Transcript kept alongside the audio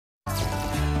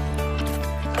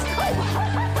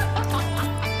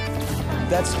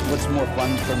that's what's more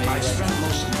fun for me. I spent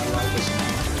most of my life as an actor.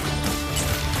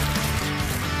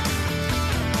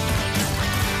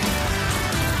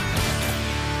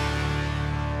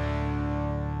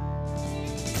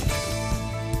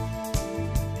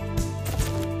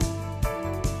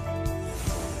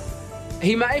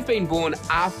 He may have been born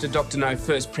after Dr. No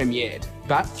first premiered,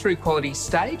 but through quality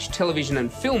stage, television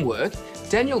and film work,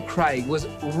 Daniel Craig was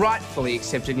rightfully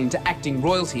accepted into acting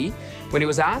royalty when he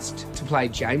was asked to play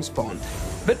James Bond.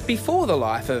 But before the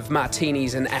life of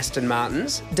martinis and Aston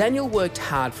Martins, Daniel worked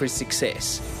hard for his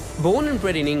success. Born and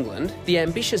bred in England, the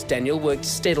ambitious Daniel worked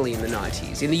steadily in the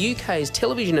 90s in the UK's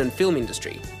television and film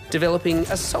industry, developing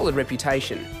a solid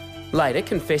reputation. Later,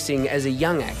 confessing as a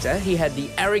young actor he had the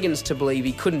arrogance to believe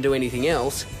he couldn't do anything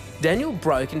else, Daniel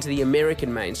broke into the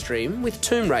American mainstream with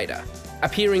Tomb Raider,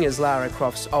 appearing as Lara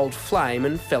Croft's old flame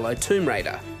and fellow Tomb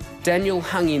Raider. Daniel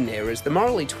hung in there as the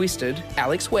morally twisted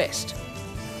Alex West.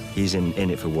 He's in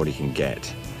it for what he can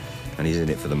get, and he's in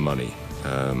it for the money.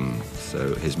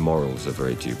 So his morals are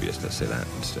very dubious, let's say that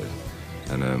instead.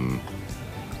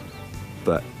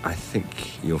 But I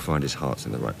think you'll find his heart's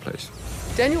in the right place.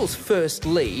 Daniel's first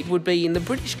lead would be in the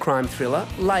British crime thriller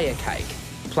Layer Cake,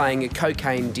 playing a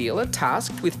cocaine dealer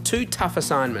tasked with 2 tough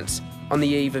assignments on the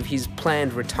eve of his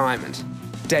planned retirement.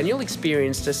 Daniel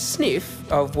experienced a sniff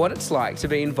of what it's like to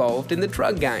be involved in the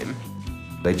drug game.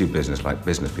 They do business like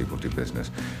business people do business,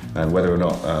 and whether or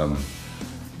not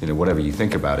whatever you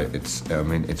think about it,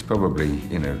 it's probably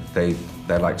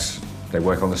they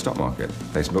work on the stock market.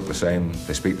 They look the same,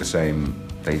 they speak the same.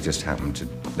 They just happen to,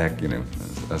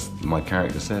 as my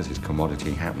character says, his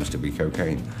commodity happens to be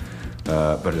cocaine.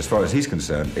 But as far as he's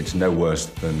concerned, it's no worse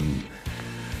than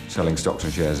selling stocks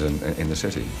and shares in the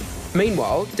city.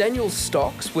 Meanwhile, Daniel's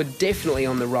stocks were definitely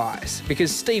on the rise because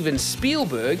Steven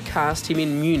Spielberg cast him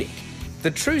in Munich,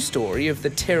 the true story of the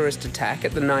terrorist attack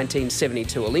at the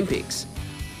 1972 Olympics.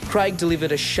 Craig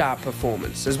delivered a sharp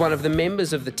performance as one of the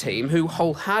members of the team who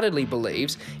wholeheartedly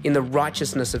believes in the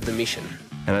righteousness of the mission.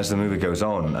 And as the movie goes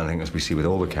on, I think as we see with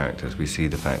all the characters, we see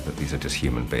the fact that these are just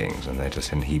human beings, and they're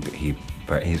just, and he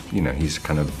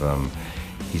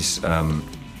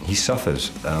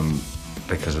suffers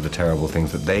because of the terrible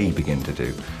things that they begin to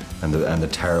do, and the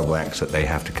terrible acts that they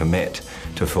have to commit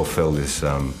to fulfill this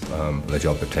the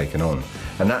job they've taken on.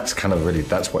 And that's kind of really,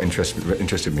 that's what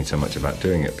interested me so much about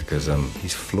doing it, because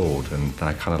he's flawed, and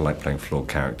I kind of like playing flawed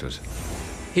characters.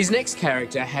 His next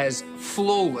character has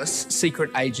flawless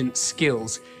secret agent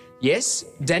skills. Yes,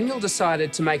 Daniel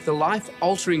decided to make the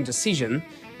life-altering decision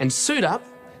and suit up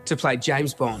to play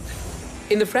James Bond.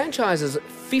 In the franchise's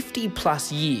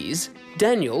 50-plus years,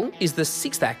 Daniel is the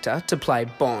 6th actor to play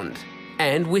Bond.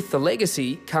 And with the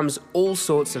legacy comes all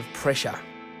sorts of pressure.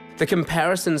 The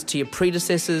comparisons to your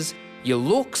predecessors, your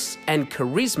looks and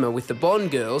charisma with the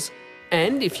Bond girls,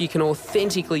 and if you can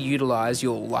authentically utilise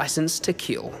your licence to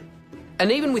kill.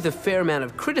 And even with a fair amount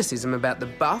of criticism about the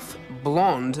buff,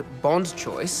 blonde Bond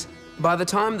choice, by the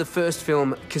time the first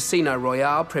film Casino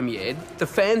Royale premiered, the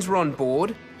fans were on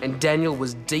board and Daniel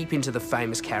was deep into the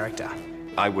famous character.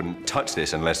 I wouldn't touch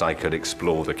this unless I could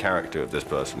explore the character of this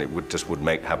person. It would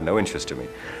have no interest to me.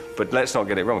 But let's not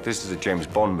get it wrong. This is a James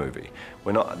Bond movie.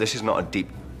 This is not a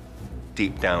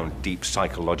deep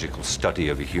psychological study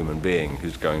of a human being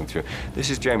who's going through. This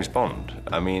is James Bond.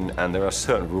 I mean, and there are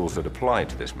certain rules that apply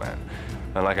to this man.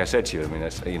 And like I said to you, I mean,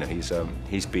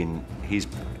 he's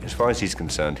as far as he's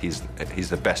concerned, he's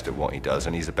the best at what he does,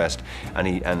 and he's the best,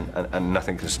 and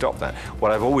nothing can stop that.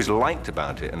 What I've always liked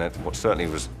about it, and what certainly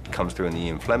comes through in the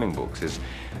Ian Fleming books, is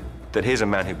that here's a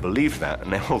man who believes that,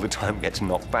 and then all the time gets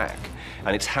knocked back,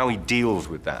 and it's how he deals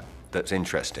with that that's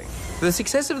interesting. The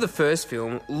success of the first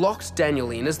film locked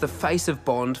Daniel in as the face of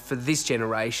Bond for this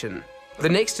generation. The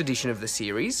next edition of the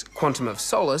series, Quantum of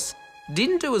Solace,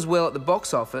 didn't do as well at the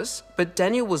box office, but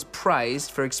Daniel was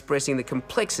praised for expressing the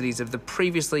complexities of the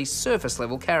previously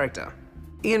surface-level character.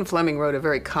 Ian Fleming wrote a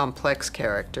very complex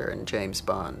character in James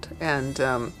Bond, and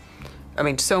I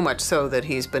mean, so much so that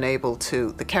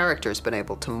the character's been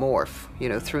able to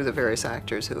morph, through the various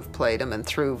actors who have played him and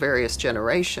through various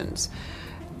generations.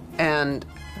 And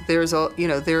there is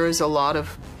a lot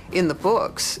of, in the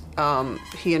books,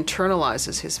 he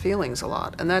internalizes his feelings a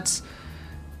lot, and that's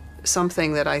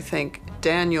something that I think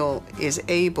Daniel is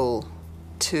able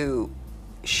to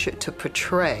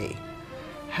portray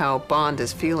how Bond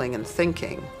is feeling and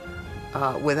thinking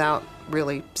without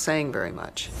really saying very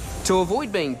much. To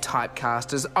avoid being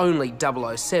typecast as only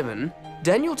 007,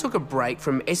 Daniel took a break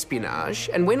from espionage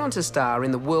and went on to star in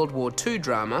the World War II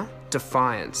drama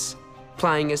Defiance,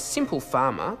 playing a simple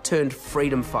farmer turned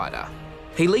freedom fighter.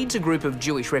 He leads a group of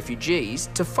Jewish refugees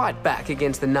to fight back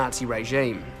against the Nazi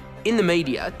regime. In the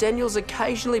media, Daniel's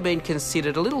occasionally been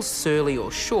considered a little surly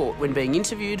or short when being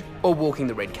interviewed or walking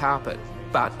the red carpet.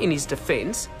 But in his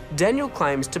defence, Daniel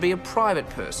claims to be a private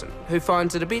person who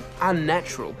finds it a bit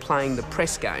unnatural playing the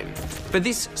press game. But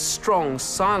this strong,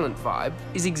 silent vibe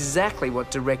is exactly what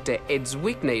director Ed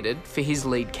Zwick needed for his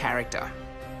lead character.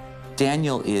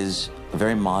 Daniel is a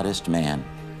very modest man,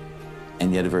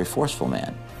 and yet a very forceful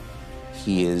man.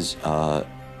 He is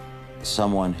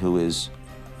someone who is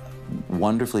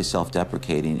wonderfully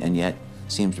self-deprecating and yet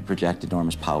seems to project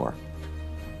enormous power.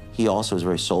 He also is a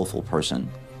very soulful person,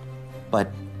 but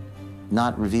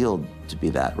not revealed to be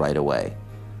that right away.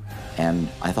 And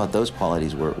I thought those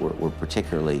qualities were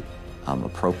particularly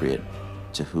appropriate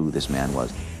to who this man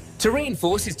was. To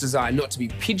reinforce his desire not to be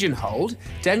pigeonholed,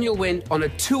 Daniel went on a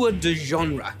tour de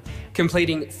genre,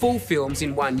 completing 4 films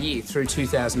in 1 year through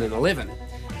 2011.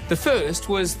 The first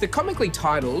was the comically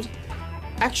titled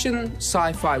action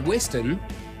sci-fi western,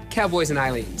 Cowboys and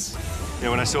Aliens. You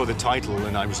know, when I saw the title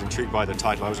and I was intrigued by the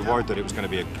title, I was worried that it was going to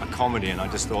be a comedy, and I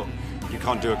just thought, you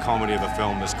can't do a comedy of a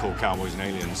film that's called Cowboys and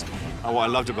Aliens. And what I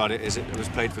loved about it is it was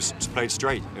played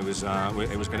straight. It was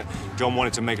going to. John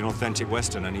wanted to make an authentic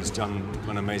western, and he's done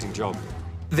an amazing job.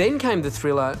 Then came the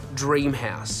thriller Dream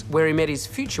House, where he met his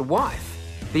future wife,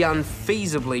 the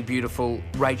unfeasibly beautiful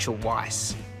Rachel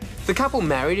Weisz. The couple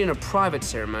married in a private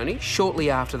ceremony shortly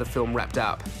after the film wrapped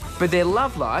up. But their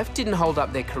love life didn't hold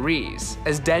up their careers,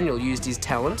 as Daniel used his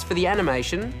talents for the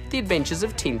animation The Adventures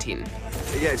of Tintin.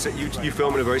 Yeah, so you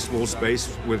film in a very small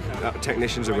space with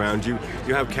technicians around you.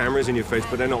 You have cameras in your face,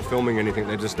 but they're not filming anything.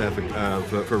 They're just there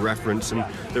for reference, and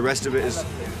the rest of it is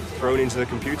thrown into the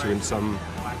computer in some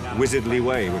wizardly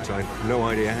way, which I have no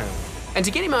idea how. And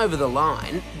to get him over the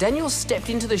line, Daniel stepped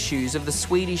into the shoes of the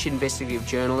Swedish investigative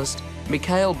journalist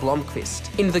Mikael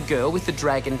Blomqvist in The Girl with the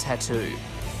Dragon Tattoo.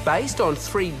 Based on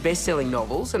 3 best-selling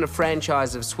novels and a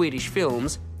franchise of Swedish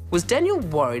films, was Daniel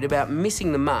worried about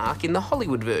missing the mark in the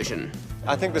Hollywood version?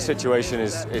 I think the situation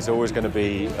is always going to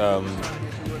be,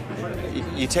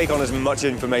 you take on as much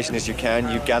information as you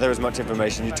can, you gather as much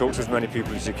information, you talk to as many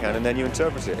people as you can, and then you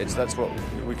interpret it. That's what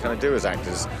we kind of do as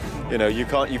actors. You know, you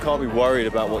can't be worried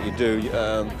about what you do.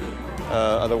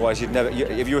 Otherwise, you'd never.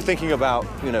 If you were thinking about,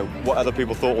 you know, what other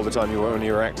people thought all the time when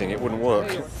you were acting, it wouldn't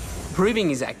work. Proving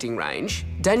his acting range,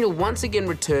 Daniel once again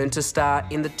returned to star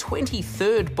in the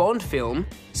 23rd Bond film,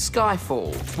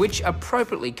 Skyfall, which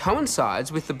appropriately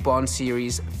coincides with the Bond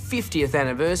series' 50th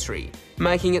anniversary,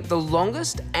 making it the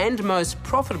longest and most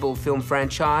profitable film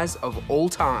franchise of all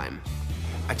time.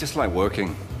 I just like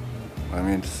working. I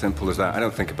mean, it's simple as that. I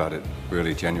don't think about it,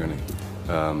 really, genuinely.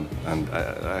 And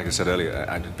like I said earlier,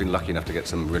 I've been lucky enough to get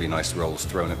some really nice roles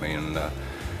thrown at me, and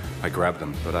I grab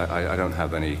them. But I don't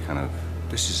have any kind of,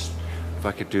 if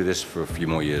I could do this for a few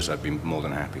more years, I'd be more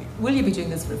than happy. Will you be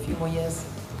doing this for a few more years?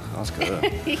 Ask her.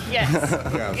 Yes,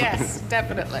 yes,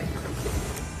 definitely.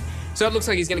 So it looks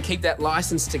like he's going to keep that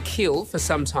licence to kill for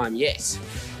some time yet.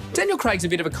 Daniel Craig's a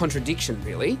bit of a contradiction,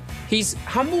 really. He's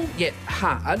humble yet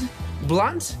hard,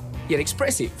 blunt yet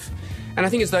expressive. And I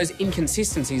think it's those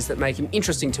inconsistencies that make him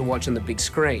interesting to watch on the big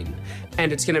screen.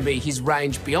 And it's going to be his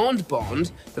range beyond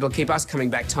Bond that'll keep us coming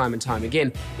back time and time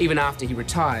again, even after he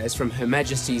retires from Her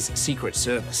Majesty's Secret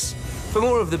Service. For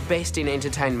more of the best in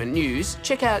entertainment news,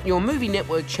 check out your Movie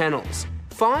Network channels.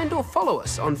 Find or follow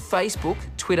us on Facebook,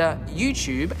 Twitter,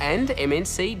 YouTube and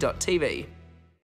mnc.tv.